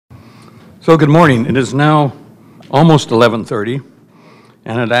So good morning. It is now almost 11:30,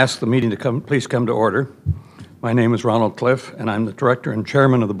 and I'd ask the meeting to please come to order. My name is Ronald Cliff, and I'm the Director and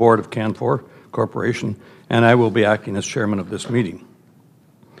Chairman of the Board of Canfor Corporation, and I will be acting as Chairman of this meeting.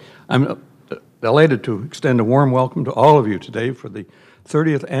 I'm delighted to extend a warm welcome to all of you today for the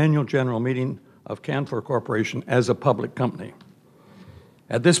 30th Annual General Meeting of Canfor Corporation as a public company.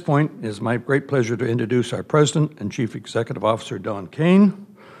 At this point, it is my great pleasure to introduce our President and Chief Executive Officer, Don Kane,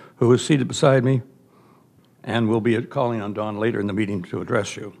 who is seated beside me, and will be calling on Don later in the meeting to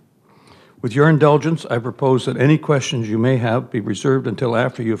address you. With your indulgence, I propose that any questions you may have be reserved until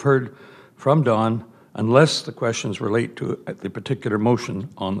after you've heard from Don, unless the questions relate to the particular motion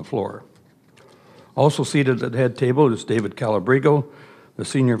on the floor. Also seated at the head table is David Calabrigo, the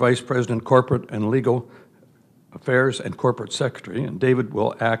Senior Vice President, Corporate and Legal Affairs and Corporate Secretary, and David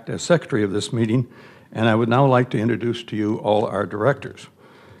will act as Secretary of this meeting, and I would now like to introduce to you all our directors.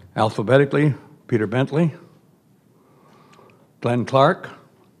 Alphabetically, Peter Bentley, Glenn Clark,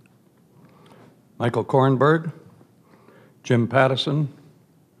 Michael Kornberg, Jim Pattison,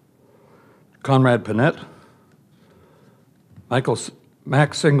 Conrad Panett,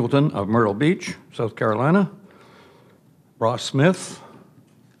 Max Singleton of Myrtle Beach, South Carolina, Ross Smith,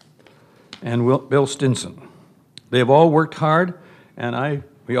 and Bill Stinson. They have all worked hard, and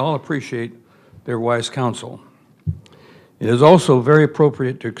we all appreciate their wise counsel. It is also very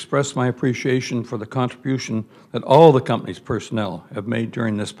appropriate to express my appreciation for the contribution that all the company's personnel have made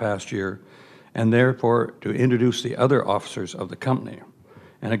during this past year, and therefore to introduce the other officers of the company.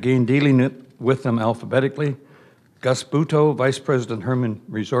 And again, dealing with them alphabetically, Gus Buto, Vice President, Human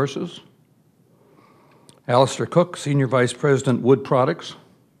Resources, Alistair Cook, Senior Vice President, Wood Products,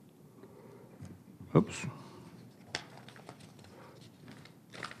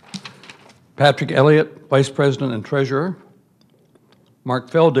 Patrick Elliott, Vice President and Treasurer,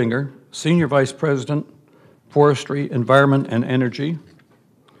 Mark Feldinger, Senior Vice President, Forestry, Environment and Energy,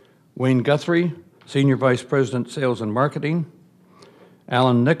 Wayne Guthrie, Senior Vice President, Sales and Marketing,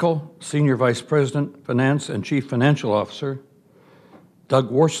 Alan Nickel, Senior Vice President, Finance and Chief Financial Officer, Doug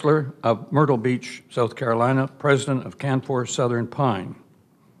Worsler of Myrtle Beach, South Carolina, President of Canfor Southern Pine.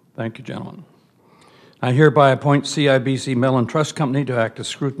 Thank you, gentlemen. I hereby appoint CIBC Mellon Trust Company to act as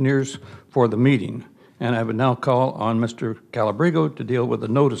scrutineers for the meeting, and I would now call on Mr. Calabrigo to deal with the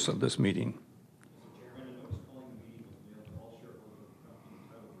notice of this meeting.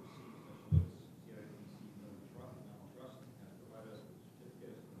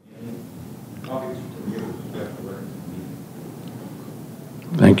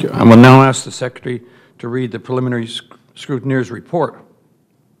 Thank you. I will now ask the Secretary to read the preliminary scrutineer's report. We're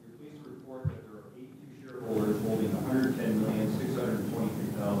pleased to report that there are 82 shareholders holding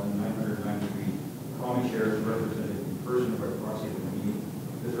 110,623,993 common shares represented in person or by proxy at the meeting.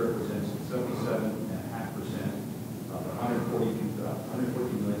 This represents 77.5% of the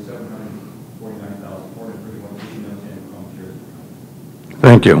 114,749,431 issued and outstanding common shares.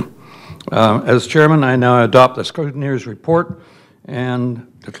 Thank you. As Chairman, I now adopt the scrutineer's report and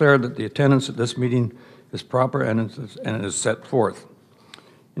declare that the attendance at this meeting is proper and it is set forth.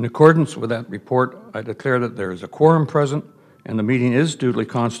 In accordance with that report, I declare that there is a quorum present and the meeting is duly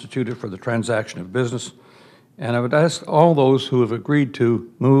constituted for the transaction of business. And I would ask all those who have agreed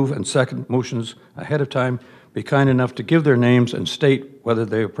to move and second motions ahead of time be kind enough to give their names and state whether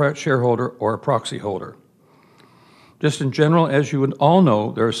they are a shareholder or a proxy holder. Just in general, as you would all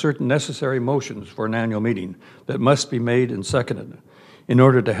know, there are certain necessary motions for an annual meeting that must be made and seconded. In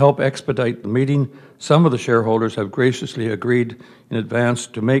order to help expedite the meeting, some of the shareholders have graciously agreed in advance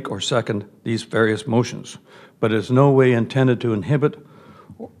to make or second these various motions, but it is no way intended to inhibit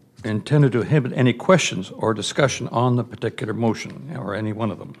any questions or discussion on the particular motion or any one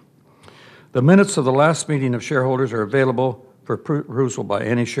of them. The minutes of the last meeting of shareholders are available for perusal by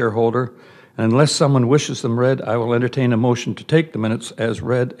any shareholder, and unless someone wishes them read, I will entertain a motion to take the minutes as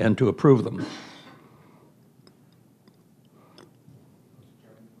read and to approve them.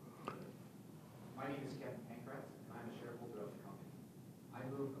 My name is Kevin Pankratz, and I'm a shareholder of the company. I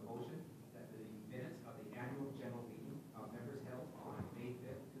move a motion that the minutes of the annual general meeting of members held on May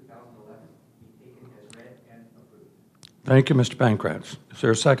 5th, 2011 be taken as read and approved. Thank you, Mr. Pankratz. Is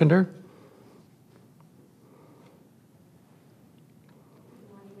there a seconder?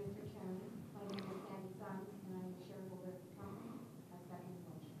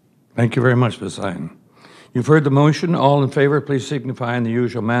 Thank you very much, Ms. Hine. You've heard the motion. All in favor, please signify in the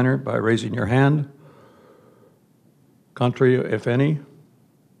usual manner by raising your hand. Contrary, if any,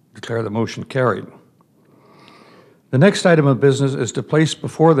 declare the motion carried. The next item of business is to place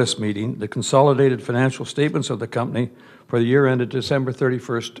before this meeting the consolidated financial statements of the company for the year ended December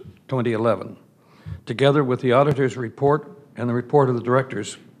 31st, 2011, together with the auditor's report and the report of the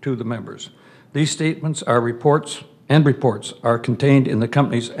directors to the members. These statements are reports are contained in the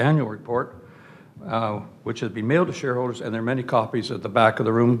company's annual report, which has been mailed to shareholders, and there are many copies at the back of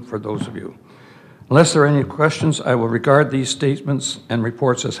the room for those of you. Unless there are any questions, I will regard these statements and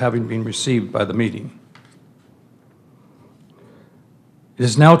reports as having been received by the meeting. It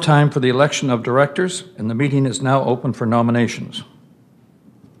is now time for the election of directors, and the meeting is now open for nominations.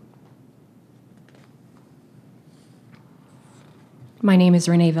 My name is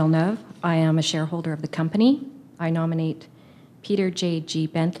Renee Villeneuve. I am a shareholder of the company. I nominate Peter J.G.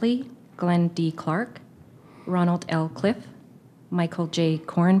 Bentley, Glenn D. Clark, Ronald L. Cliff, Michael J.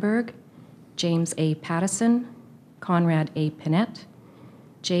 Korenberg, James A. Pattison, Conrad A. Pinette,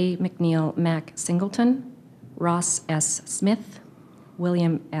 J. McNeil Mac Singleton, Ross S. Smith,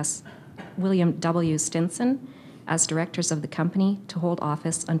 William W. Stinson as directors of the company to hold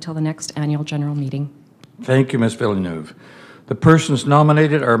office until the next annual general meeting. Thank you, Ms. Villeneuve. The persons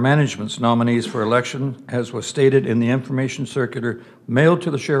nominated are management's nominees for election, as was stated in the information circular mailed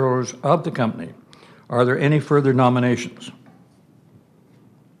to the shareholders of the company. Are there any further nominations?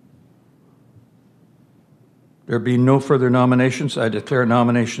 There being no further nominations, I declare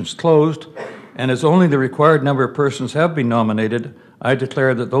nominations closed, and as only the required number of persons have been nominated, I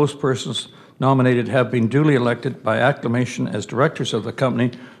declare that those persons nominated have been duly elected by acclamation as directors of the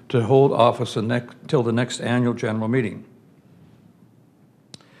company to hold office until the next annual general meeting.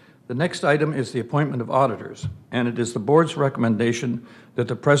 The next item is the appointment of auditors, and it is the board's recommendation that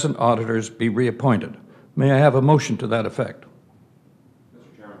the present auditors be reappointed. May I have a motion to that effect?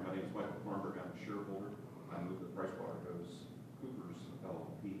 Mr. Chairman, my name is Michael Kornberg. I'm a shareholder. I move that PricewaterhouseCoopers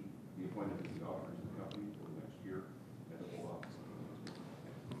LLP be appointed as the auditors of the company for the next year and to hold office.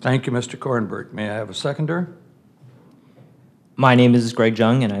 Thank you, Mr. Kornberg. May I have a seconder? My name is Greg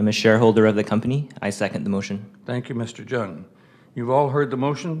Jung, and I'm a shareholder of the company. I second the motion. Thank you, Mr. Jung. You've all heard the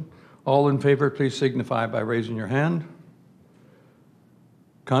motion. All in favor, please signify by raising your hand.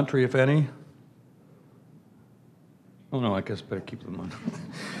 Contrary, if any? Oh, no, I guess I better keep them on.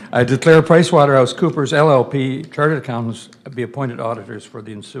 I declare PricewaterhouseCoopers LLP Chartered Accountants be appointed auditors for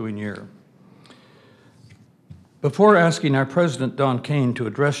the ensuing year. Before asking our President, Don Kane, to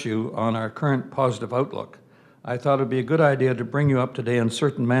address you on our current positive outlook, I thought it would be a good idea to bring you up to date on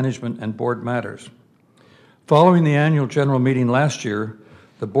certain management and board matters. Following the annual general meeting last year,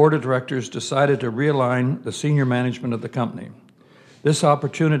 the board of directors decided to realign the senior management of the company. This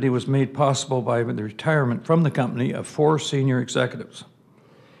opportunity was made possible by the retirement from the company of 4 senior executives.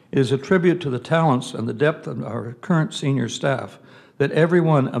 It is a tribute to the talents and the depth of our current senior staff that every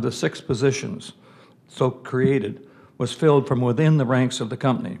one of the 6 positions so created was filled from within the ranks of the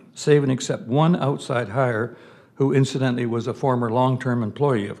company, save and except one outside hire who incidentally was a former long-term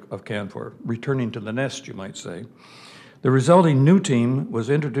employee of Canfor, returning to the nest, you might say. The resulting new team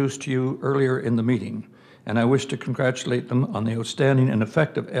was introduced to you earlier in the meeting, and I wish to congratulate them on the outstanding and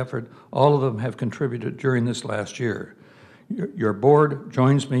effective effort all of them have contributed during this last year. Your board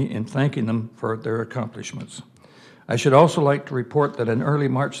joins me in thanking them for their accomplishments. I should also like to report that in early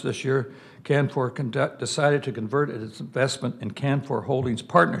March this year, Canfor decided to convert its investment in Canfor Holdings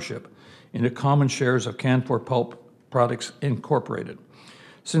Partnership into common shares of Canfor Pulp Products Incorporated.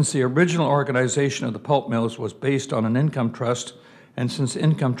 Since the original organization of the pulp mills was based on an income trust, and since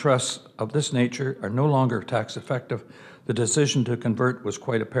income trusts of this nature are no longer tax effective, the decision to convert was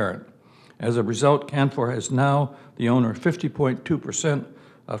quite apparent. As a result, Canfor is now the owner of 50.2%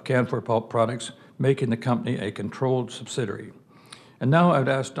 of Canfor Pulp Products, making the company a controlled subsidiary. And now I'd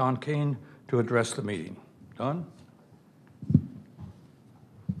ask Don Kane to address the meeting. Don?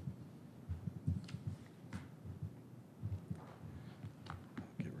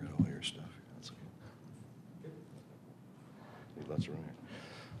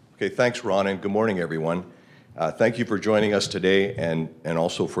 Okay, thanks, Ron, and good morning, everyone. Thank you for joining us today and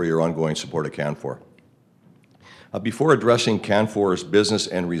also for your ongoing support of Canfor. Before addressing Canfor's business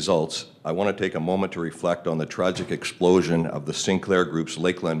and results, I want to take a moment to reflect on the tragic explosion of the Sinclair Group's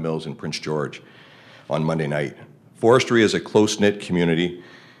Lakeland Mills in Prince George on Monday night. Forestry is a close-knit community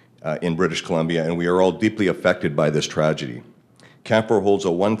in British Columbia, and we are all deeply affected by this tragedy. Canfor holds a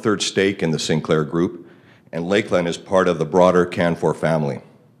 1/3 stake in the Sinclair Group, and Lakeland is part of the broader Canfor family.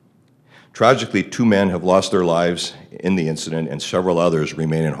 Tragically, 2 men have lost their lives in the incident, and several others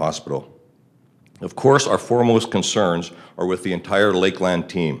remain in hospital. Of course, our foremost concerns are with the entire Lakeland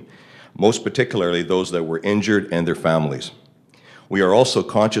team, most particularly those that were injured and their families. We are also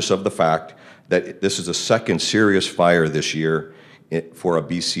conscious of the fact that this is the second serious fire this year for a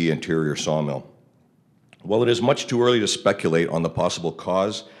BC interior sawmill. While it is much too early to speculate on the possible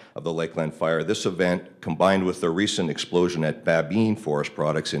cause of the Lakeland fire, this event, combined with the recent explosion at Babine Forest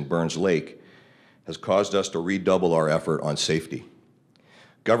Products in Burns Lake, has caused us to redouble our effort on safety.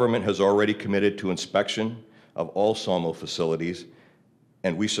 Government has already committed to inspection of all sawmill facilities,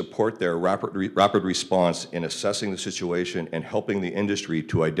 and we support their rapid response in assessing the situation and helping the industry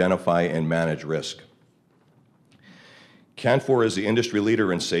to identify and manage risk. Canfor is the industry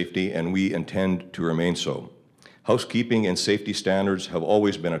leader in safety, and we intend to remain so. Housekeeping and safety standards have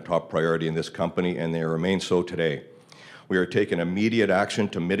always been a top priority in this company, and they remain so today. We are taking immediate action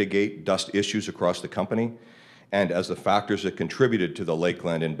to mitigate dust issues across the company, and as the factors that contributed to the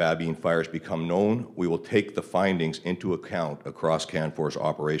Lakeland and Babine fires become known, we will take the findings into account across Canfor's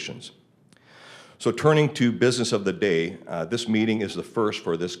operations. So turning to business of the day, this meeting is the first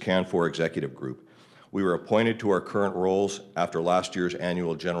for this Canfor executive group. We were appointed to our current roles after last year's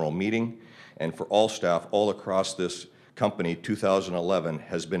annual general meeting, and for all staff all across this company, 2011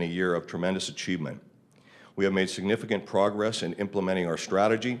 has been a year of tremendous achievement. We have made significant progress in implementing our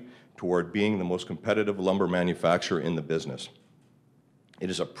strategy toward being the most competitive lumber manufacturer in the business. It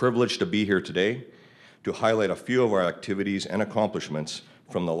is a privilege to be here today to highlight a few of our activities and accomplishments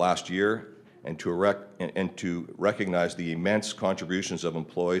from the last year and to recognize the immense contributions of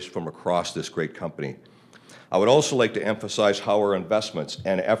employees from across this great company. I would also like to emphasize how our investments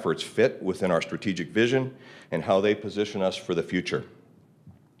and efforts fit within our strategic vision and how they position us for the future.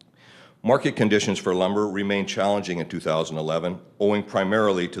 Market conditions for lumber remain challenging in 2011, owing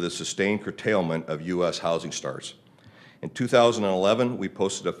primarily to the sustained curtailment of U.S. housing starts. In 2011, we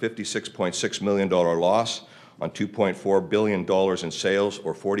posted a $56.6 million loss on $2.4 billion in sales,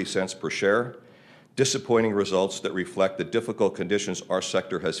 or 40 cents per share, disappointing results that reflect the difficult conditions our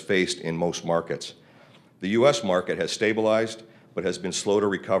sector has faced in most markets. The U.S. market has stabilized, but has been slow to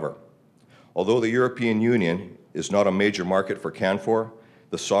recover. Although the European Union is not a major market for Canfor,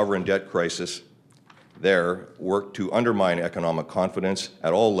 the sovereign debt crisis there worked to undermine economic confidence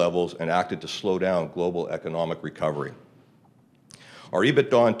at all levels and acted to slow down global economic recovery. Our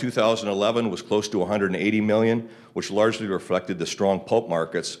EBITDA in 2011 was close to $180 million, which largely reflected the strong pulp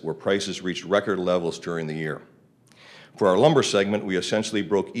markets where prices reached record levels during the year. For our lumber segment, we essentially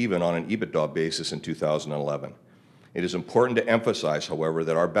broke even on an EBITDA basis in 2011. It is important to emphasize, however,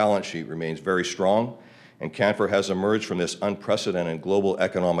 that our balance sheet remains very strong, and Canfor has emerged from this unprecedented global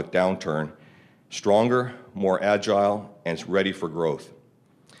economic downturn stronger, more agile, and ready for growth.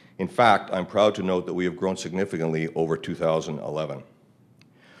 In fact, I'm proud to note that we have grown significantly over 2011.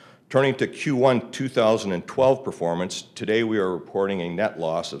 Turning to Q1 2012 performance, today we are reporting a net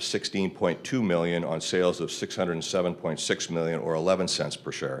loss of $16.2 million on sales of $607.6 million, or 11 cents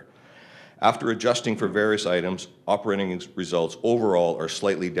per share. After adjusting for various items, operating results overall are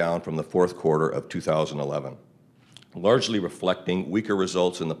slightly down from the fourth quarter of 2011, largely reflecting weaker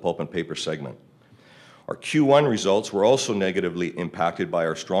results in the pulp and paper segment. Our Q1 results were also negatively impacted by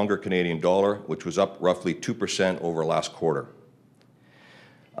our stronger Canadian dollar, which was up roughly 2% over last quarter.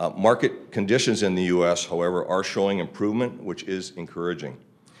 Market conditions in the U.S., however, are showing improvement, which is encouraging.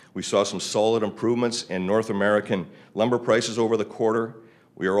 We saw some solid improvements in North American lumber prices over the quarter.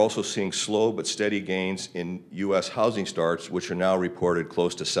 We are also seeing slow but steady gains in U.S. housing starts, which are now reported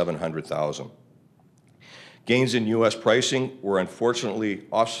close to 700,000. Gains in U.S. pricing were unfortunately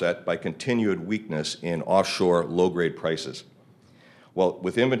offset by continued weakness in offshore low-grade prices. Well,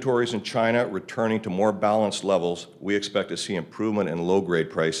 with inventories in China returning to more balanced levels, we expect to see improvement in low-grade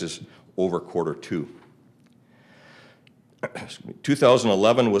prices over quarter two.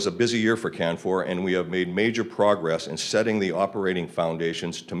 2011 was a busy year for Canfor, and we have made major progress in setting the operating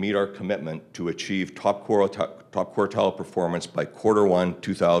foundations to meet our commitment to achieve top quartile performance by quarter one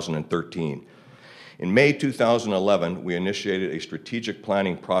 2013. In May 2011, we initiated a strategic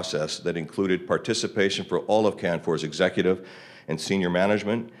planning process that included participation for all of Canfor's executive and senior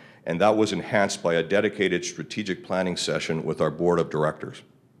management, and that was enhanced by a dedicated strategic planning session with our board of directors.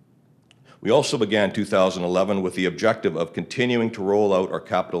 We also began 2011 with the objective of continuing to roll out our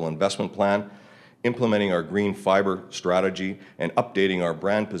capital investment plan, implementing our green fiber strategy, and updating our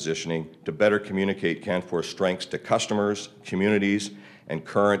brand positioning to better communicate Canfor's strengths to customers, communities, and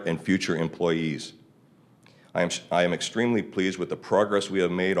current and future employees. I am extremely pleased with the progress we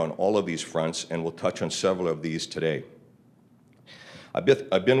have made on all of these fronts, and will touch on several of these today. I've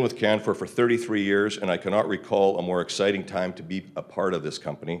been with Canfor for 33 years, and I cannot recall a more exciting time to be a part of this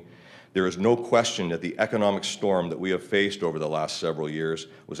company. There is no question that the economic storm that we have faced over the last several years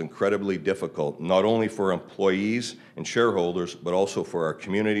was incredibly difficult, not only for employees and shareholders, but also for our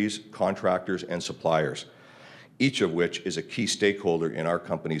communities, contractors, and suppliers, each of which is a key stakeholder in our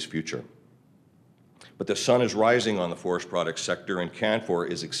company's future. But the sun is rising on the forest products sector, and Canfor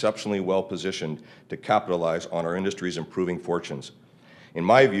is exceptionally well positioned to capitalize on our industry's improving fortunes. In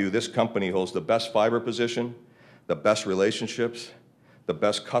my view, this company holds the best fiber position, the best relationships, the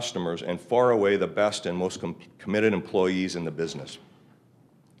best customers, and far away the best and most committed employees in the business.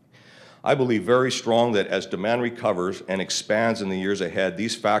 I believe very strong that as demand recovers and expands in the years ahead,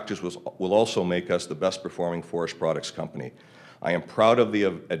 these factors will also make us the best performing forest products company. I am proud of the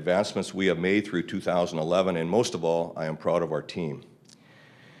advancements we have made through 2011, and most of all, I am proud of our team.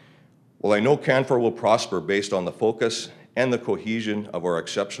 While I know Canfor will prosper based on the focus and the cohesion of our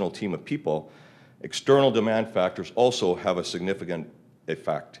exceptional team of people, external demand factors also have a significant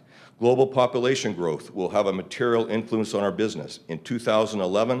effect. Global population growth will have a material influence on our business. In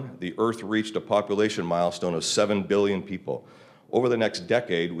 2011, the Earth reached a population milestone of 7 billion people. Over the next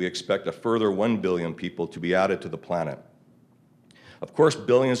decade, we expect a further 1 billion people to be added to the planet. Of course,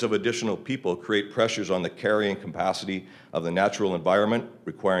 billions of additional people create pressures on the carrying capacity of the natural environment,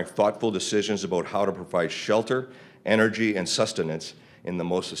 requiring thoughtful decisions about how to provide shelter, energy, and sustenance in the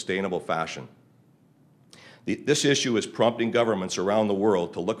most sustainable fashion. This issue is prompting governments around the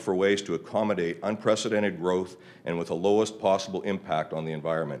world to look for ways to accommodate unprecedented growth and with the lowest possible impact on the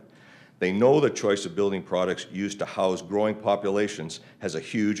environment. They know the choice of building products used to house growing populations has a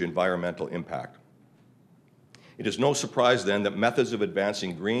huge environmental impact. It is no surprise then that methods of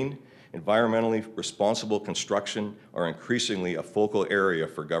advancing green, environmentally responsible construction are increasingly a focal area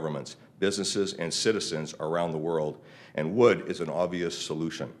for governments, businesses, and citizens around the world, and wood is an obvious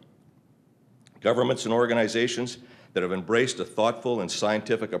solution. Governments and organizations that have embraced a thoughtful and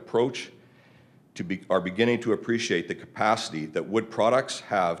scientific approach are beginning to appreciate the capacity that wood products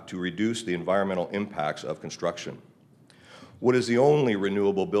have to reduce the environmental impacts of construction. Wood is the only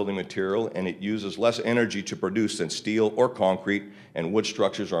renewable building material, and it uses less energy to produce than steel or concrete, and wood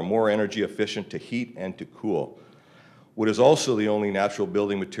structures are more energy efficient to heat and to cool. Wood is also the only natural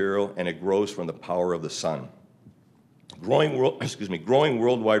building material, and it grows from the power of the sun. Growing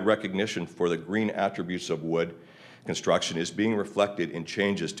worldwide recognition for the green attributes of wood construction is being reflected in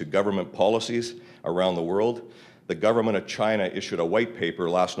changes to government policies around the world. The government of China issued a white paper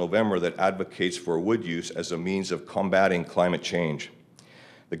last November that advocates for wood use as a means of combating climate change.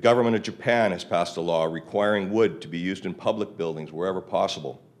 The government of Japan has passed a law requiring wood to be used in public buildings wherever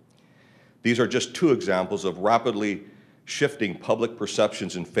possible. These are just two examples of rapidly shifting public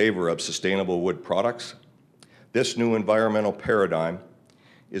perceptions in favor of sustainable wood products. This new environmental paradigm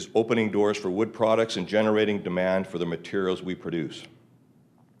is opening doors for wood products and generating demand for the materials we produce.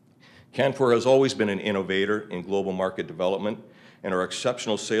 Canfor has always been an innovator in global market development, and our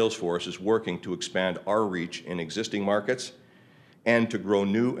exceptional sales force is working to expand our reach in existing markets and to grow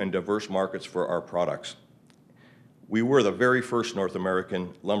new and diverse markets for our products. We were the very first North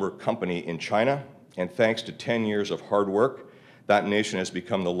American lumber company in China, and thanks to 10 years of hard work, that nation has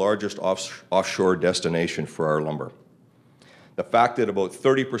become the largest offshore destination for our lumber. The fact that about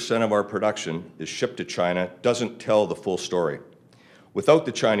 30% of our production is shipped to China doesn't tell the full story. Without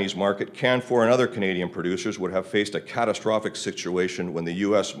the Chinese market, Canfor and other Canadian producers would have faced a catastrophic situation when the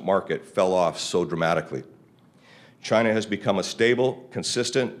U.S. market fell off so dramatically. China has become a stable,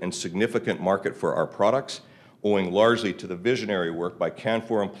 consistent, and significant market for our products, owing largely to the visionary work by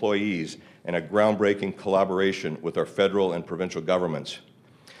Canfor employees and a groundbreaking collaboration with our federal and provincial governments.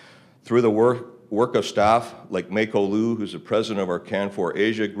 Through the work of staff like Mako Liu, who's the president of our Canfor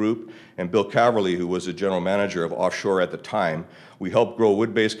Asia group, and Bill Caverly, who was the general manager of offshore at the time, we helped grow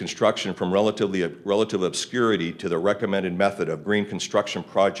wood-based construction from relative obscurity to the recommended method of green construction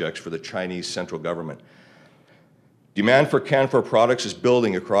projects for the Chinese central government. Demand for Canfor products is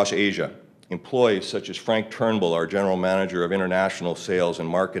building across Asia. Employees such as Frank Turnbull, our General Manager of International Sales and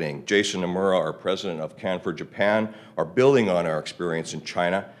Marketing, Jason Nomura, our President of Canfor Japan, are building on our experience in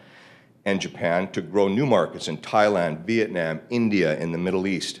China and Japan to grow new markets in Thailand, Vietnam, India, and the Middle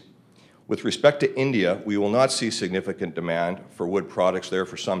East. With respect to India, we will not see significant demand for wood products there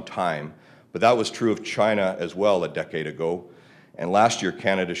for some time, but that was true of China as well a decade ago, and last year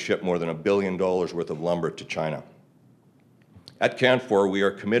Canada shipped more than $1 billion worth of lumber to China. At Canfor, we are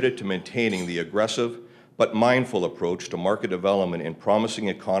committed to maintaining the aggressive but mindful approach to market development in promising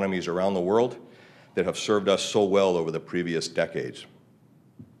economies around the world that have served us so well over the previous decades.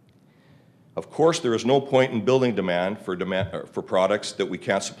 Of course, there is no point in building demand for products that we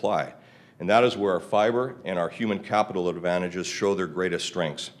can't supply, and that is where our fiber and our human capital advantages show their greatest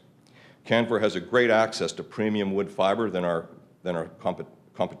strengths. Canfor has a great access to premium wood fiber than our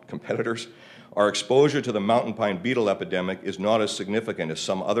competitors. Our exposure to the mountain pine beetle epidemic is not as significant as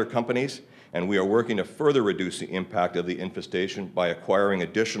some other companies, and we are working to further reduce the impact of the infestation by acquiring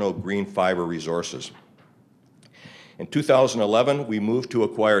additional green fiber resources. In 2011, we moved to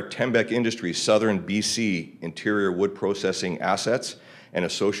acquire Tembec Industries' Southern BC interior wood processing assets and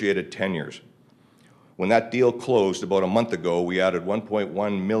associated tenures. When that deal closed about a month ago, we added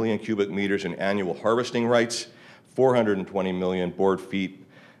 1.1 million cubic meters in annual harvesting rights, 420 million board feet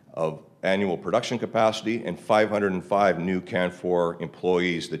of annual production capacity, and 505 new Canfor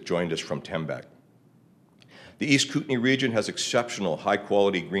employees that joined us from Tembec. The East Kootenay region has exceptional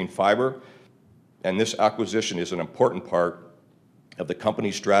high-quality green fiber, and this acquisition is an important part of the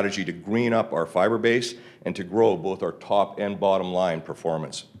company's strategy to green up our fiber base and to grow both our top and bottom line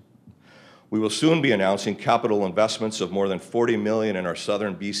performance. We will soon be announcing capital investments of more than $40 million in our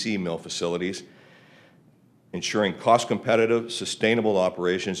southern BC mill facilities, ensuring cost-competitive, sustainable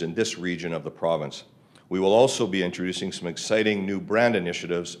operations in this region of the province. We will also be introducing some exciting new brand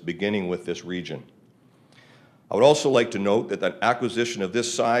initiatives beginning with this region. I would also like to note that an acquisition of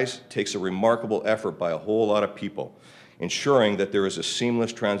this size takes a remarkable effort by a whole lot of people, ensuring that there is a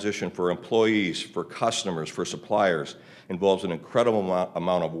seamless transition for employees, for customers, for suppliers, involves an incredible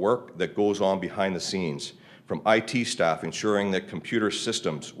amount of work that goes on behind the scenes, from IT staff ensuring that computer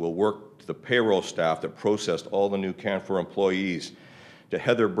systems will work, to the payroll staff that processed all the new Canfor employees, to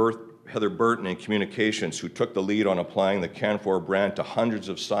Heather Burton in communications, who took the lead on applying the Canfor brand to hundreds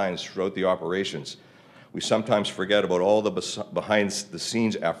of signs throughout the operations. We sometimes forget about all the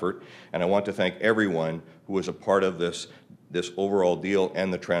behind-the-scenes effort, and I want to thank everyone who was a part of this overall deal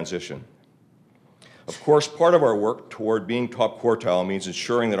and the transition. Of course, part of our work toward being top quartile means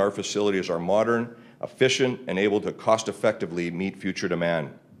ensuring that our facilities are modern, efficient, and able to cost-effectively meet future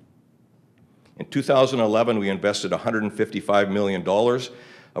demand. In 2011, we invested $155 million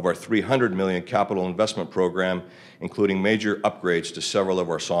of our $300 million capital investment program, including major upgrades to several of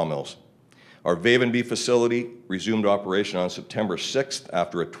our sawmills. Our Vavenby facility resumed operation on September 6th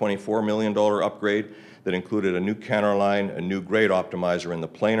after a $24 million upgrade that included a new canner line, a new grade optimizer in the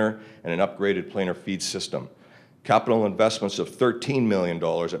planer, and an upgraded planer feed system. Capital investments of $13 million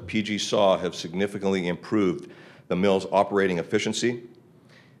at PG Saw have significantly improved the mill's operating efficiency.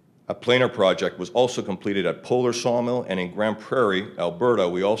 A planer project was also completed at Polar Sawmill, and in Grand Prairie, Alberta,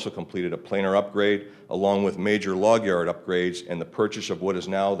 we also completed a planer upgrade, along with major log yard upgrades and the purchase of what is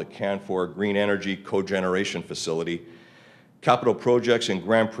now the Canfor Green Energy Cogeneration Facility. Capital projects in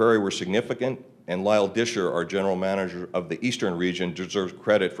Grand Prairie were significant, and Lyle Disher, our general manager of the Eastern region, deserves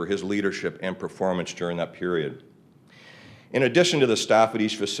credit for his leadership and performance during that period. In addition to the staff at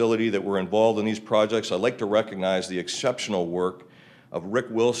each facility that were involved in these projects, I'd like to recognize the exceptional work of Rick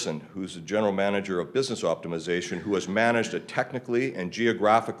Wilson, who's the General Manager of Business Optimization, who has managed a technically and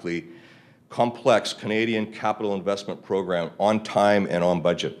geographically complex Canadian capital investment program on time and on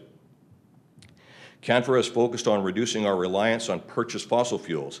budget. Canfor has focused on reducing our reliance on purchased fossil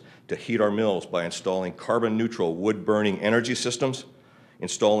fuels to heat our mills by installing carbon-neutral wood-burning energy systems,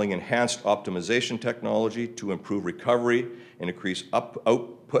 installing enhanced optimization technology to improve recovery and increase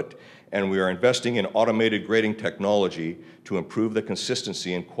output, and we are investing in automated grading technology to improve the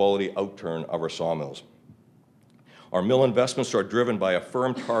consistency and quality outturn of our sawmills. Our mill investments are driven by a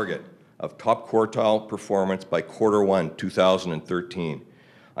firm target of top quartile performance by Q1 2013.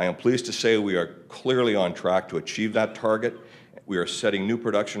 I am pleased to say we are clearly on track to achieve that target. We are setting new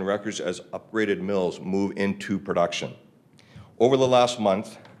production records as upgraded mills move into production. Over the last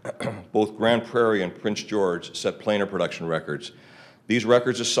month, both Grand Prairie and Prince George set planer production records. These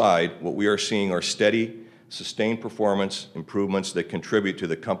records aside, what we are seeing are steady, sustained performance improvements that contribute to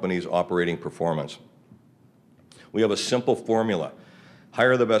the company's operating performance. We have a simple formula: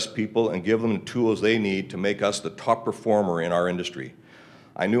 hire the best people and give them the tools they need to make us the top performer in our industry.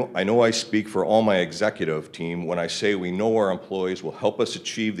 I know I speak for all my executive team when I say we know our employees will help us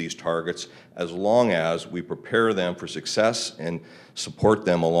achieve these targets as long as we prepare them for success and support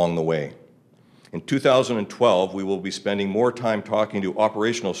them along the way. In 2012, we will be spending more time talking to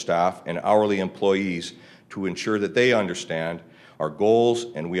operational staff and hourly employees to ensure that they understand our goals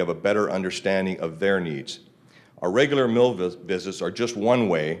and we have a better understanding of their needs. Our regular mill visits are just one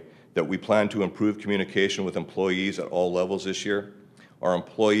way that we plan to improve communication with employees at all levels this year. Our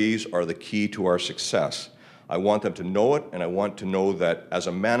employees are the key to our success. I want them to know it, and I want to know that as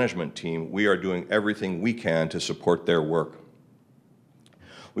a management team, we are doing everything we can to support their work.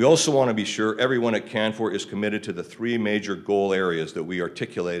 We also want to be sure everyone at Canfor is committed to the three major goal areas that we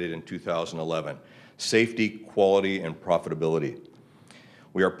articulated in 2011: safety, quality, and profitability.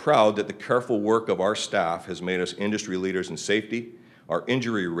 We are proud that the careful work of our staff has made us industry leaders in safety. our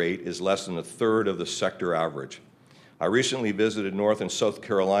injury rate is less than a third of the sector average. I recently visited North and South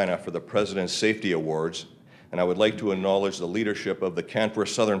Carolina for the President's Safety Awards, and I would like to acknowledge the leadership of the Canfor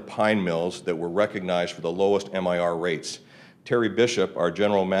Southern Pine Mills that were recognized for the lowest MIR rates. Terry Bishop, our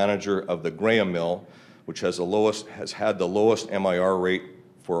general manager of the Graham Mill, which has had the lowest MIR rate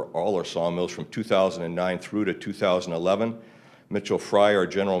for all our sawmills from 2009 through to 2011. Mitchell Fry, our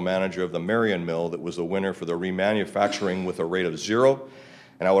general manager of the Marion Mill, that was the winner for the remanufacturing with a rate of 0.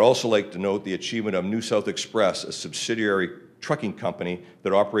 And I would also like to note the achievement of New South Express, a subsidiary trucking company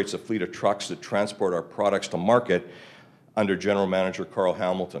that operates a fleet of trucks that transport our products to market under General Manager Carl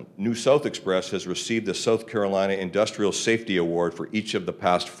Hamilton. New South Express has received the South Carolina Industrial Safety Award for each of the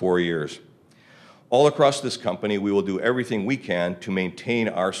past 4 years. All across this company, we will do everything we can to maintain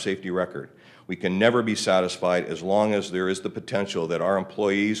our safety record. We can never be satisfied as long as there is the potential that our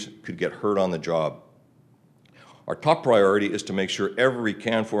employees could get hurt on the job. Our top priority is to make sure every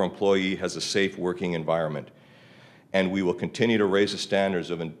Canfor employee has a safe working environment, and we will continue to raise the standards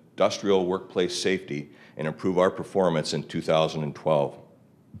of industrial workplace safety and improve our performance in 2012.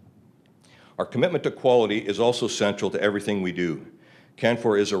 Our commitment to quality is also central to everything we do.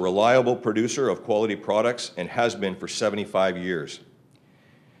 Canfor is a reliable producer of quality products and has been for 75 years.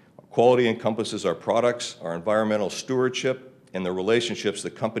 Quality encompasses our products, our environmental stewardship, and the relationships the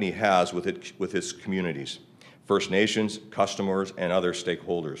company has with its communities, First Nations, customers, and other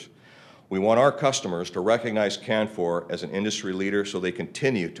stakeholders. We want our customers to recognize Canfor as an industry leader so they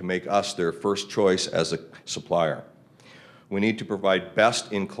continue to make us their first choice as a supplier. We need to provide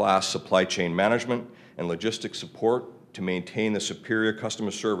best-in-class supply chain management and logistics support to maintain the superior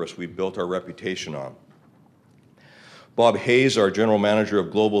customer service we've built our reputation on. Bob Hayes, our General Manager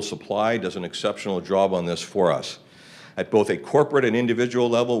of Global Supply, does an exceptional job on this for us. At both a corporate and individual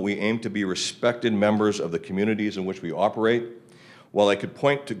level, we aim to be respected members of the communities in which we operate. While I could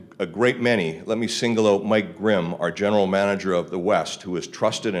point to a great many, let me single out Mike Grimm, our General Manager of the West, who is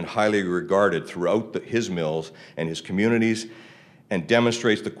trusted and highly regarded throughout his mills and his communities, and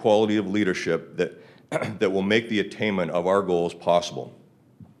demonstrates the quality of leadership that will make the attainment of our goals possible.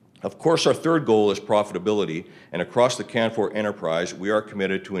 Of course, our third goal is profitability, and across the Canfor enterprise, we are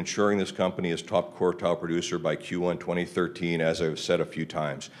committed to ensuring this company is top quartile producer by Q1 2013, as I've said a few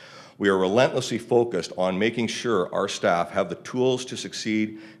times. We are relentlessly focused on making sure our staff have the tools to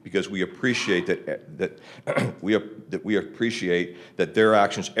succeed because we appreciate that their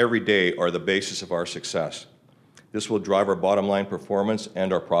actions every day are the basis of our success. This will drive our bottom line performance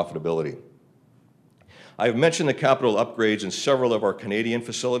and our profitability. I have mentioned the capital upgrades in several of our Canadian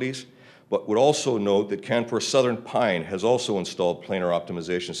facilities, but would also note that Canfor Southern Pine has also installed planer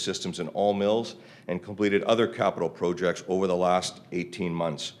optimization systems in all mills and completed other capital projects over the last 18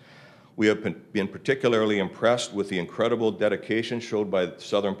 months. We have been particularly impressed with the incredible dedication showed by the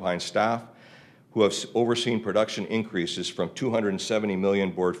Southern Pine staff, who have overseen production increases from 270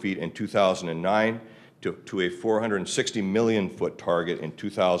 million board feet in 2009 to a 460 million foot target in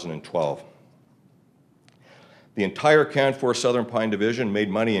 2012. The entire Canfor Southern Pine Division made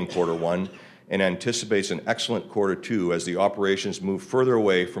money in Q1 and anticipates an excellent Q2 as the operations move further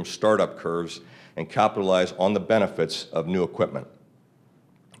away from startup curves and capitalize on the benefits of new equipment.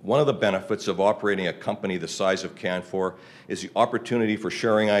 One of the benefits of operating a company the size of Canfor is the opportunity for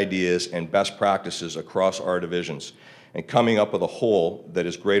sharing ideas and best practices across our divisions and coming up with a whole that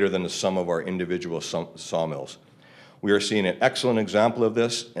is greater than the sum of our individual sawmills. We are seeing an excellent example of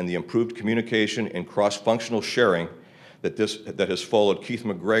this and the improved communication and cross-functional sharing that has followed Keith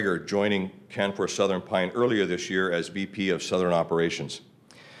McGregor joining Canfor Southern Pine earlier this year as VP of Southern Operations.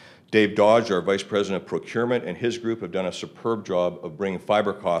 Dave Dodge, our Vice President of Procurement, and his group have done a superb job of bringing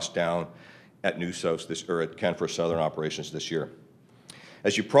fiber costs down at Canfor Southern Operations this year.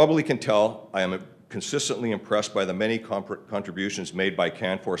 As you probably can tell, I am consistently impressed by the many contributions made by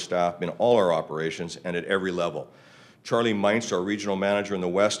Canfor staff in all our operations and at every level. Charlie Meintz, our Regional Manager in the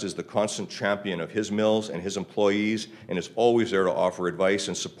West, is the constant champion of his mills and his employees and is always there to offer advice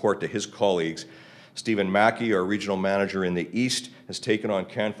and support to his colleagues. Stephen Mackey, our Regional Manager in the East, has taken on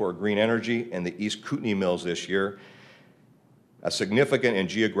Canfor Green Energy and the East Kootenay mills this year, a significant and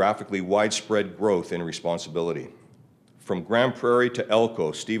geographically widespread growth in responsibility. From Grand Prairie to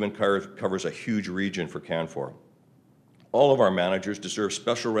Elko, Stephen covers a huge region for Canfor. All of our managers deserve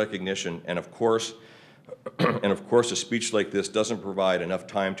special recognition, and of course, a speech like this doesn't provide enough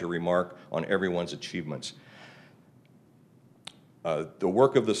time to remark on everyone's achievements. The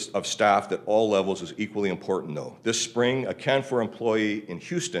work of staff at all levels is equally important, though. This spring, a Canfor employee in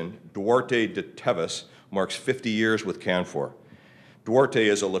Houston, Duarte de Tevis, marks 50 years with Canfor. Duarte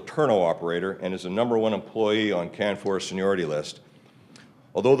is a Laterno operator and is the #1 employee on Canfor's seniority list.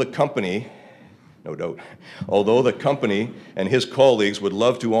 Although the company, no doubt, although the company and his colleagues would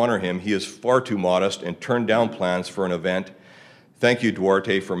love to honor him, he is far too modest and turned down plans for an event. Thank you,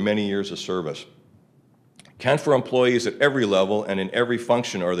 Duarte, for many years of service. Canfor employees at every level and in every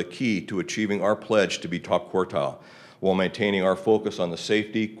function are the key to achieving our pledge to be top quartile, while maintaining our focus on the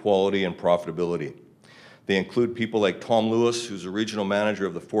safety, quality, and profitability. They include people like Tom Lewis, who's the regional manager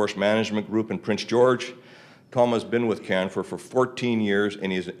of the Forest Management Group in Prince George. Tom has been with Canfor for 14 years,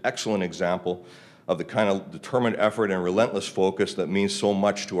 and he's an excellent example of the kind of determined effort and relentless focus that means so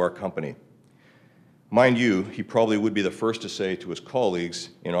much to our company. Mind you, he probably would be the first to say to his colleagues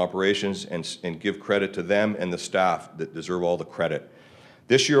in operations and give credit to them and the staff that deserve all the credit.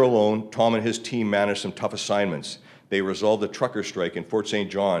 This year alone, Tom and his team managed some tough assignments. They resolved the trucker strike in Fort St.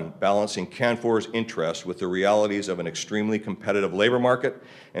 John, balancing Canfor's interests with the realities of an extremely competitive labor market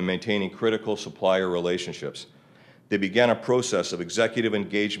and maintaining critical supplier relationships. They began a process of executive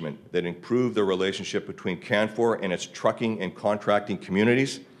engagement that improved the relationship between Canfor and its trucking and contracting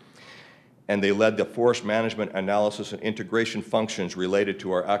communities, and they led the forest management analysis and integration functions related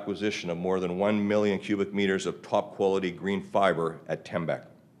to our acquisition of more than 1 million cubic meters of top-quality green fiber at Tembec.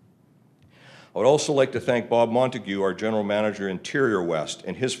 I would also like to thank Bob Montague, our General Manager, Interior West,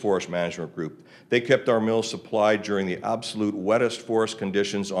 and his forest management group. They kept our mills supplied during the absolute wettest forest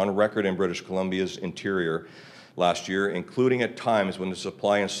conditions on record in British Columbia's interior last year, including at times when the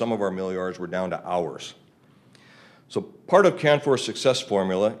supply in some of our mill yards were down to hours. So part of Canfor's success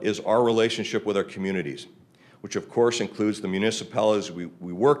formula is our relationship with our communities, which of course includes the municipalities we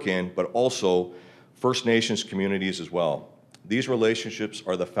work in, but also First Nations communities as well. These relationships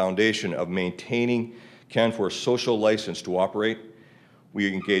are the foundation of maintaining Canfor's social license to operate.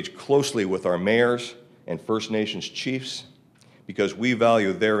 We engage closely with our mayors and First Nations chiefs because we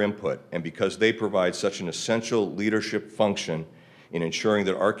value their input and because they provide such an essential leadership function in ensuring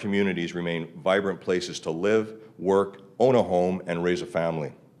that our communities remain vibrant places to live, work, own a home, and raise a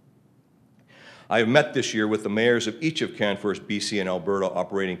family. I have met this year with the mayors of each of Canfor's BC and Alberta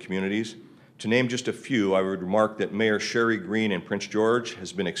operating communities. To name just a few, I would remark that Mayor Sherry Green in Prince George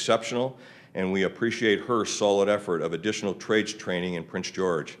has been exceptional, and we appreciate her solid effort of additional trades training in Prince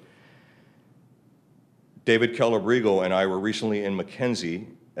George. David Calabrigo and I were recently in Mackenzie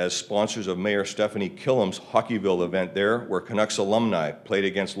as sponsors of Mayor Stephanie Killam's Hockeyville event there, where Canucks alumni played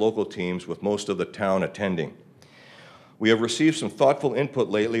against local teams with most of the town attending. We have received some thoughtful input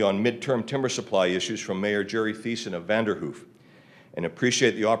lately on midterm timber supply issues from Mayor Jerry Thiessen of Vanderhoof, and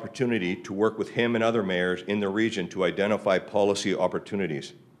appreciate the opportunity to work with him and other mayors in the region to identify policy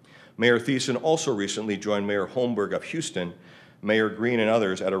opportunities. Mayor Thiessen also recently joined Mayor Holmberg of Houston, Mayor Green and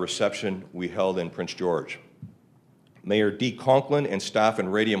others at a reception we held in Prince George. Mayor Dee Conklin and staff in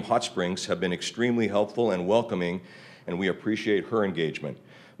Radium Hot Springs have been extremely helpful and welcoming, and we appreciate her engagement.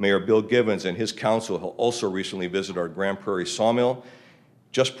 Mayor Bill Givens and his council have also recently visited our Grand Prairie sawmill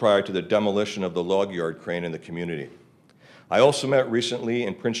just prior to the demolition of the log yard crane in the community. I also met recently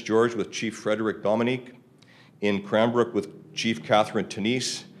in Prince George with Chief Frederick Dominique, in Cranbrook with Chief Catherine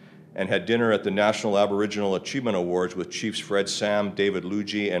Tenise, and had dinner at the National Aboriginal Achievement Awards with Chiefs Fred Sam, David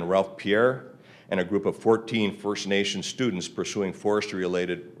Luigi, and Ralph Pierre, and a group of 14 First Nation students pursuing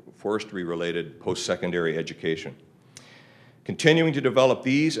forestry-related post-secondary education. Continuing to develop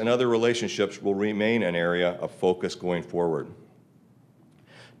these and other relationships will remain an area of focus going forward.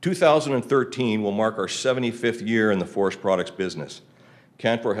 2013 will mark our 75th year in the forest products business.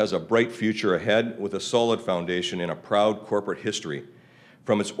 Canfor has a bright future ahead with a solid foundation and a proud corporate history.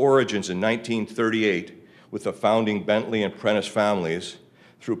 From its origins in 1938 with the founding Bentley and Prentice families,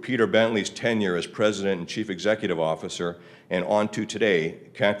 through Peter Bentley's tenure as President and Chief Executive Officer, and on to today,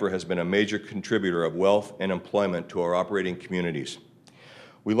 Canfor has been a major contributor of wealth and employment to our operating communities.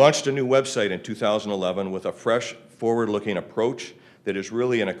 We launched a new website in 2011 with a fresh, forward-looking approach that is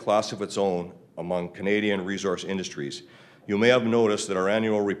really in a class of its own among Canadian resource industries. You may have noticed that our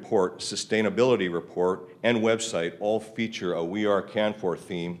annual report, sustainability report, and website all feature a We Are Canfor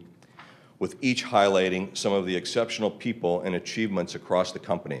theme, with each highlighting some of the exceptional people and achievements across the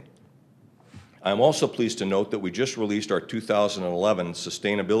company. I'm also pleased to note that we just released our 2011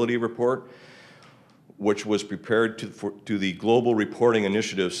 sustainability report, which was prepared to the Global Reporting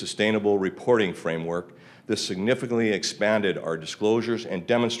Initiative Sustainable Reporting Framework. This significantly expanded our disclosures and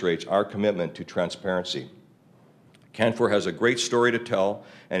demonstrates our commitment to transparency. Canfor has a great story to tell,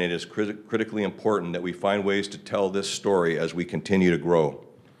 and it is critically important that we find ways to tell this story as we continue to grow.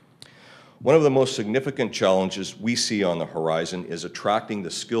 One of the most significant challenges we see on the horizon is attracting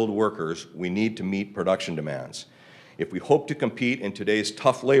the skilled workers we need to meet production demands. If we hope to compete in today's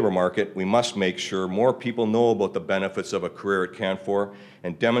tough labor market, we must make sure more people know about the benefits of a career at Canfor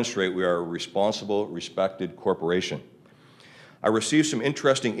and demonstrate we are a responsible, respected corporation. I received some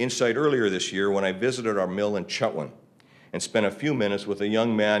interesting insight earlier this year when I visited our mill in Chetwynd and spent a few minutes with a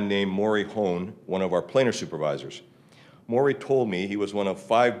young man named Maury Hone, one of our planer supervisors. Maury told me he was one of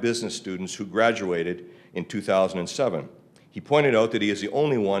 5 business students who graduated in 2007. He pointed out that he is the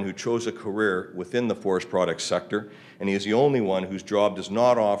only one who chose a career within the forest products sector, and he is the only one whose job does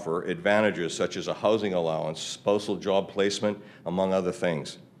not offer advantages such as a housing allowance, spousal job placement, among other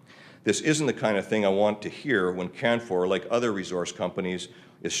things. This isn't the kind of thing I want to hear when Canfor, like other resource companies,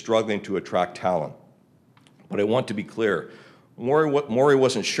 is struggling to attract talent. But I want to be clear, Maury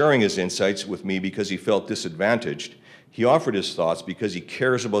wasn't sharing his insights with me because he felt disadvantaged. He offered his thoughts because he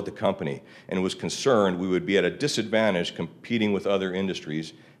cares about the company and was concerned we would be at a disadvantage competing with other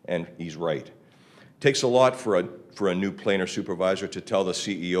industries, and he's right. It takes a lot for a new planer supervisor to tell the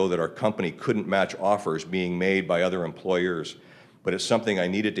CEO that our company couldn't match offers being made by other employers, but it's something I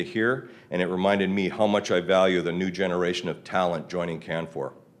needed to hear, and it reminded me how much I value the new generation of talent joining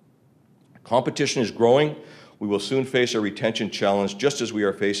Canfor. Competition is growing. We will soon face a retention challenge just as we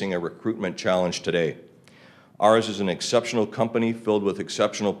are facing a recruitment challenge today. Ours is an exceptional company filled with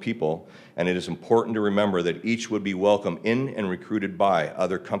exceptional people, and it is important to remember that each would be welcome in and recruited by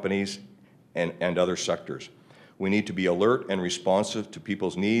other companies and other sectors. We need to be alert and responsive to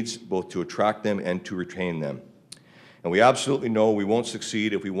people's needs, both to attract them and to retain them. And we absolutely know we won't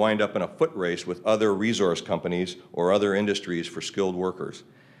succeed if we wind up in a foot race with other resource companies or other industries for skilled workers.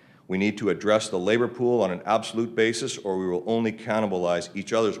 We need to address the labor pool on an absolute basis, or we will only cannibalize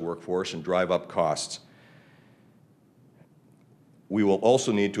each other's workforce and drive up costs. We will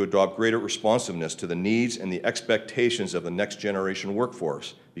also need to adopt greater responsiveness to the needs and the expectations of the next generation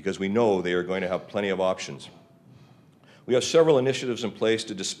workforce, because we know they are going to have plenty of options. We have several initiatives in place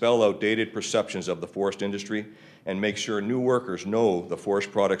to dispel outdated perceptions of the forest industry and make sure new workers know the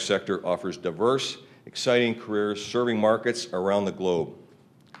forest product sector offers diverse, exciting careers serving markets around the globe.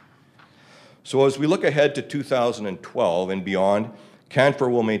 So as we look ahead to 2012 and beyond,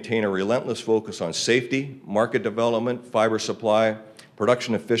 Canfor will maintain a relentless focus on safety, market development, fiber supply,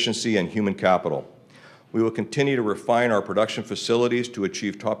 production efficiency, and human capital. We will continue to refine our production facilities to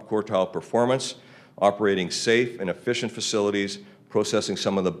achieve top quartile performance, operating safe and efficient facilities, processing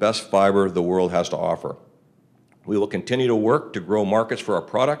some of the best fiber the world has to offer. We will continue to work to grow markets for our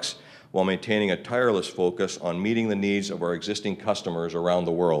products while maintaining a tireless focus on meeting the needs of our existing customers around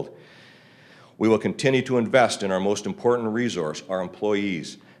the world. We will continue to invest in our most important resource, our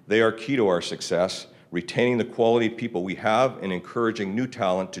employees. They are key to our success. Retaining the quality people we have and encouraging new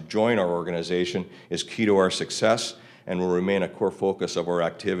talent to join our organization is key to our success and will remain a core focus of our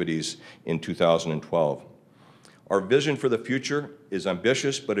activities in 2012. Our vision for the future is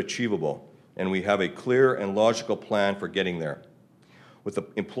ambitious but achievable, and we have a clear and logical plan for getting there. With the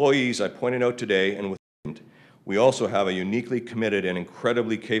employees I pointed out today and with we also have a uniquely committed and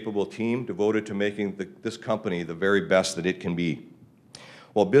incredibly capable team devoted to making this company the very best that it can be.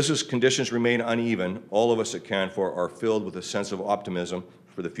 While business conditions remain uneven, all of us at Canfor are filled with a sense of optimism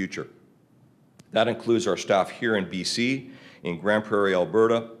for the future. That includes our staff here in BC, in Grand Prairie,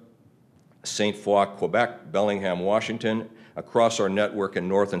 Alberta, St. Foy, Quebec, Bellingham, Washington, across our network in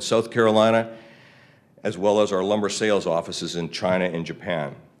North and South Carolina, as well as our lumber sales offices in China and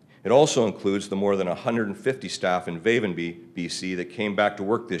Japan. It also includes the more than 150 staff in Vavenby, BC that came back to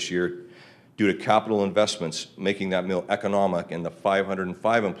work this year due to capital investments, making that mill economic, and the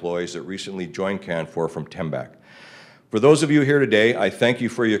 505 employees that recently joined Canfor from Tembec. For those of you here today, I thank you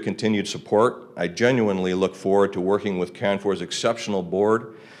for your continued support. I genuinely look forward to working with Canfor's exceptional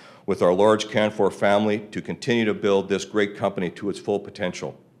board, with our large Canfor family, to continue to build this great company to its full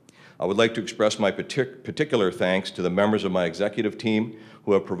potential. I would like to express my particular thanks to the members of my executive team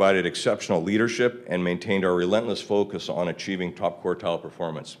who have provided exceptional leadership and maintained our relentless focus on achieving top quartile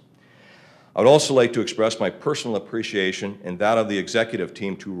performance. I would also like to express my personal appreciation and that of the executive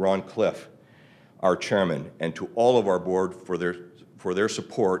team to Ron Cliff, our chairman, and to all of our board for their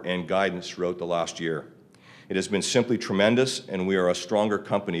support and guidance throughout the last year. It has been simply tremendous, and we are a stronger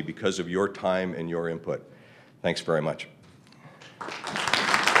company because of your time and your input. Thanks very much.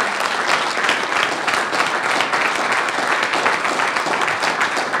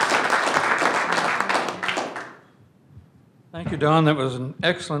 Thank you, Don. That was an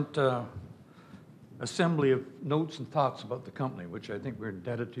excellent assembly of notes and thoughts about the company, which I think we're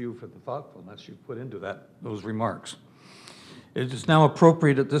indebted to you for the thoughtfulness you put into those remarks. It is now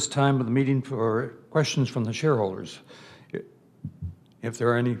appropriate at this time of the meeting for questions from the shareholders. If there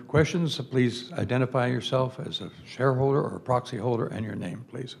are any questions, please identify yourself as a shareholder or a proxy holder and your name,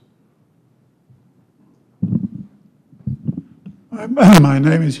 please. My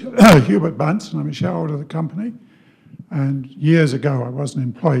name is Hubert Bunce, and I'm a shareholder of the company. And years ago, I was an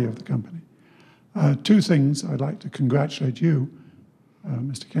employee of the company. Two things I'd like to congratulate you,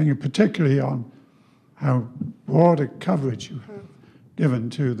 Mr. King, particularly on how broad a coverage you have given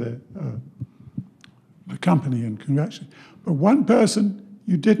to the company, and congratulate. But one person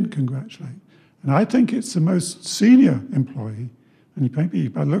you didn't congratulate, and I think it's the most senior employee, and maybe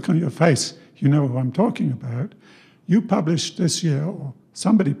by looking at your face, you know who I'm talking about. You published this year, or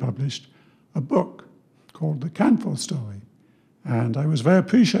somebody published, a book called The Canfor Story. And I was very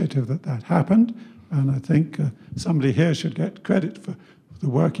appreciative that that happened, and I think somebody here should get credit for the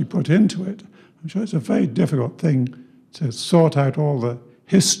work he put into it. I'm sure it's a very difficult thing to sort out all the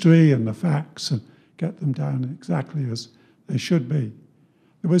history and the facts and get them down exactly as they should be.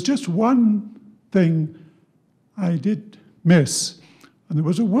 There was just one thing I did miss, and there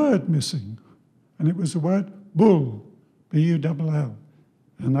was a word missing, and it was the word bull, B-U-L-L.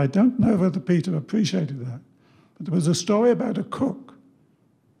 And I don't know whether Peter appreciated that, but there was a story about a cook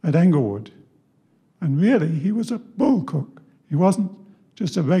at Englewood, and really he was a bull cook. He wasn't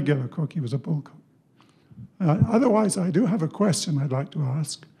just a regular cook, he was a bull cook. Otherwise, I do have a question I'd like to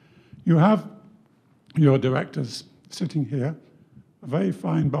ask. You have your directors sitting here, a very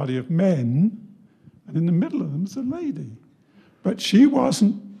fine body of men, and in the middle of them is a lady. But she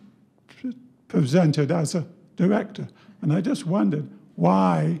wasn't presented as a director. And I just wondered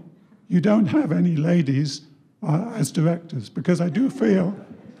why you don't have any ladies as directors, because I do feel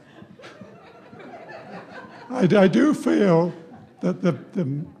I do feel that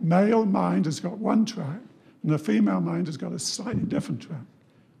the male mind has got one track and the female mind has got a slightly different track.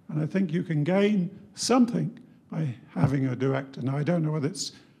 And I think you can gain something by having a director. Now, I don't know whether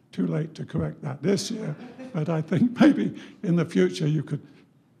it's too late to correct that this year, but I think maybe in the future you could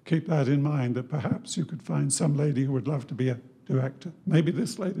keep that in mind, that perhaps you could find some lady who would love to be a director. Maybe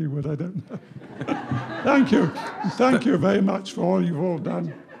this lady would, I don't know. Thank you. Thank you very much for all you've all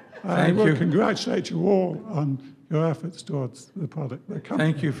done. I will congratulate you all on your efforts towards the product. The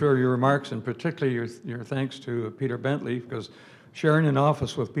company. Thank you for your remarks, and particularly your thanks to Peter Bentley, because sharing an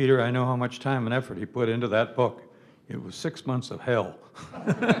office with Peter, I know how much time and effort he put into that book. It was 6 months of hell.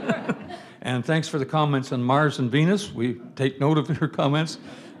 And thanks for the comments on Mars and Venus. We take note of your comments.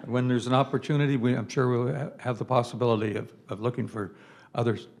 When there's an opportunity, I'm sure we'll have the possibility of looking for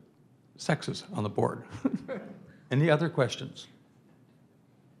other sexes on the board. Any other questions?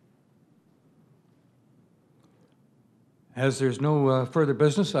 As there's no further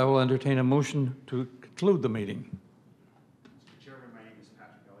business, I will entertain a motion to conclude the meeting. Mr. Chairman, my name is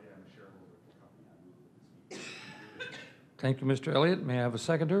Patrick Elliott. I'm a shareholder of the company. Thank you, Mr. Elliott. May I have a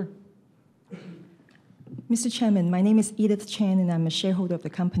seconder? Mr. Chairman, my name is Edith Chan, and I'm a shareholder of the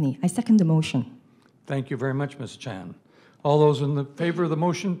company. I second the motion. Thank you very much, Ms. Chan. All those in favor of the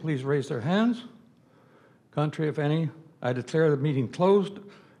motion, please raise their hands. Contrary, if any, I declare the meeting closed,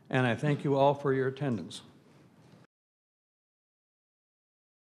 and I thank you all for your attendance.